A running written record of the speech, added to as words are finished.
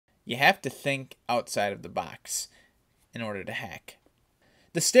you have to think outside of the box in order to hack.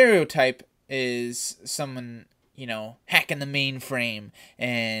 The stereotype is someone, hacking the mainframe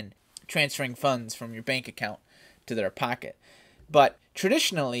and transferring funds from your bank account to their pocket. But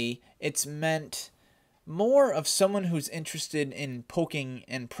traditionally, it's meant more of someone who's interested in poking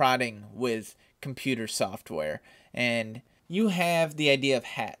and prodding with computer software. And you have the idea of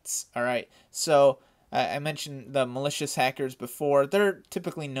hats, all right? So I mentioned the malicious hackers before. They're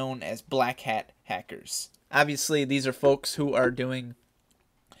typically known as black hat hackers. Obviously, these are folks who are doing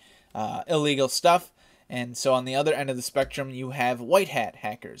illegal stuff. And so on the other end of the spectrum, you have white hat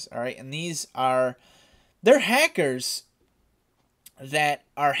hackers, all right? And they're hackers that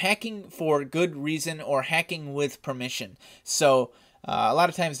are hacking for good reason or hacking with permission. So a lot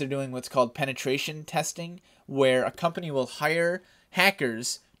of times they're doing what's called penetration testing, where a company will hire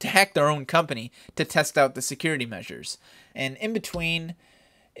hackers to hack their own company to test out the security measures. And in between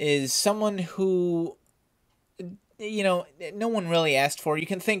is someone who, no one really asked for. You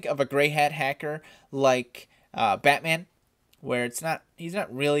can think of a gray hat hacker like Batman, where he's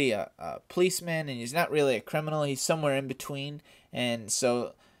not really a policeman and he's not really a criminal. He's somewhere in between. And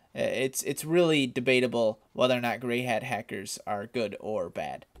so it's really debatable whether or not gray hat hackers are good or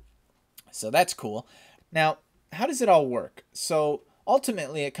bad. So that's cool. Now, how does it all work? So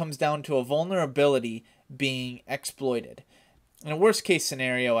ultimately, it comes down to a vulnerability being exploited. In a worst case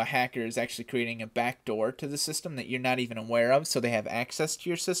scenario, a hacker is actually creating a backdoor to the system that you're not even aware of, so they have access to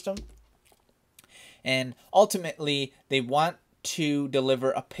your system. And ultimately, they want to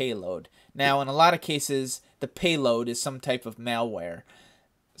deliver a payload. Now, in a lot of cases, the payload is some type of malware.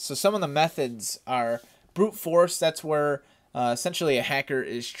 So some of the methods are brute force. That's where essentially a hacker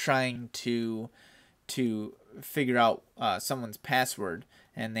is trying to figure out someone's password,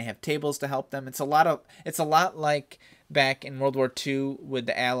 and they have tables to help them. It's a lot like back in World War II with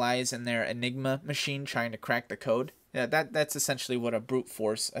the Allies and their Enigma machine trying to crack the code. That's essentially what a brute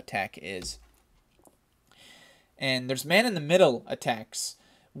force attack is. And there's man-in-the-middle attacks,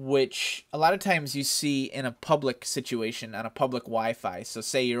 which a lot of times you see in a public situation on a public Wi-Fi. So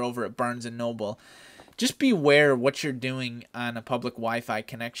say you're over at Barnes & Noble. Just beware what you're doing on a public Wi-Fi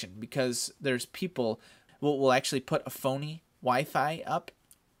connection, because there's people who will actually put a phony Wi-Fi up,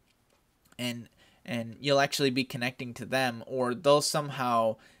 and you'll actually be connecting to them, or they'll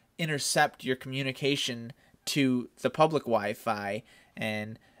somehow intercept your communication to the public Wi-Fi.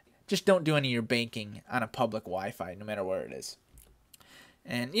 And just don't do any of your banking on a public Wi-Fi, no matter where it is.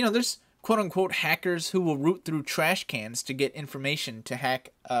 And, there's quote-unquote hackers who will root through trash cans to get information to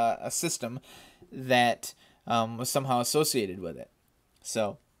hack a system that was somehow associated with it.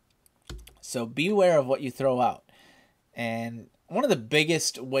 So beware of what you throw out. And one of the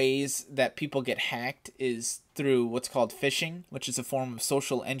biggest ways that people get hacked is through what's called phishing, which is a form of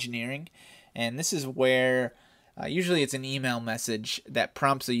social engineering. And this is where usually it's an email message that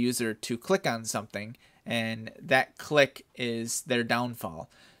prompts a user to click on something, and that click is their downfall.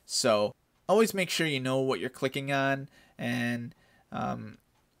 So always make sure you know what you're clicking on, and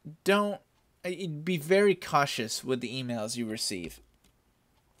be very cautious with the emails you receive.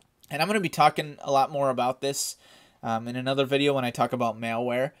 And I'm going to be talking a lot more about this in another video when I talk about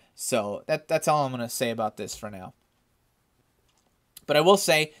malware. So that's all I'm going to say about this for now. But I will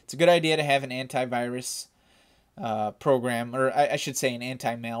say it's a good idea to have an antivirus program, or I should say an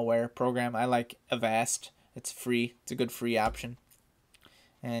anti-malware program. I like Avast. It's free. It's a good free option.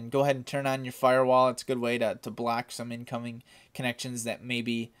 And go ahead and turn on your firewall. It's a good way to block some incoming connections that may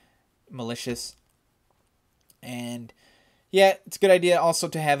be malicious. And yeah, it's a good idea also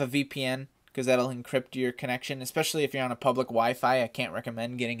to have a VPN, because that'll encrypt your connection, especially if you're on a public Wi-Fi. I can't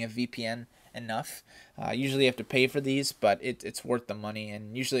recommend getting a VPN enough. Usually you have to pay for these, but it's worth the money,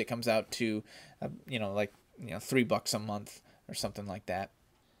 and usually it comes out to $3 a month or something like that.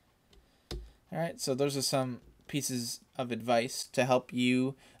 All right, so those are some pieces of advice to help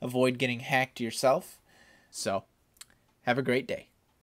you avoid getting hacked yourself. So have a great day.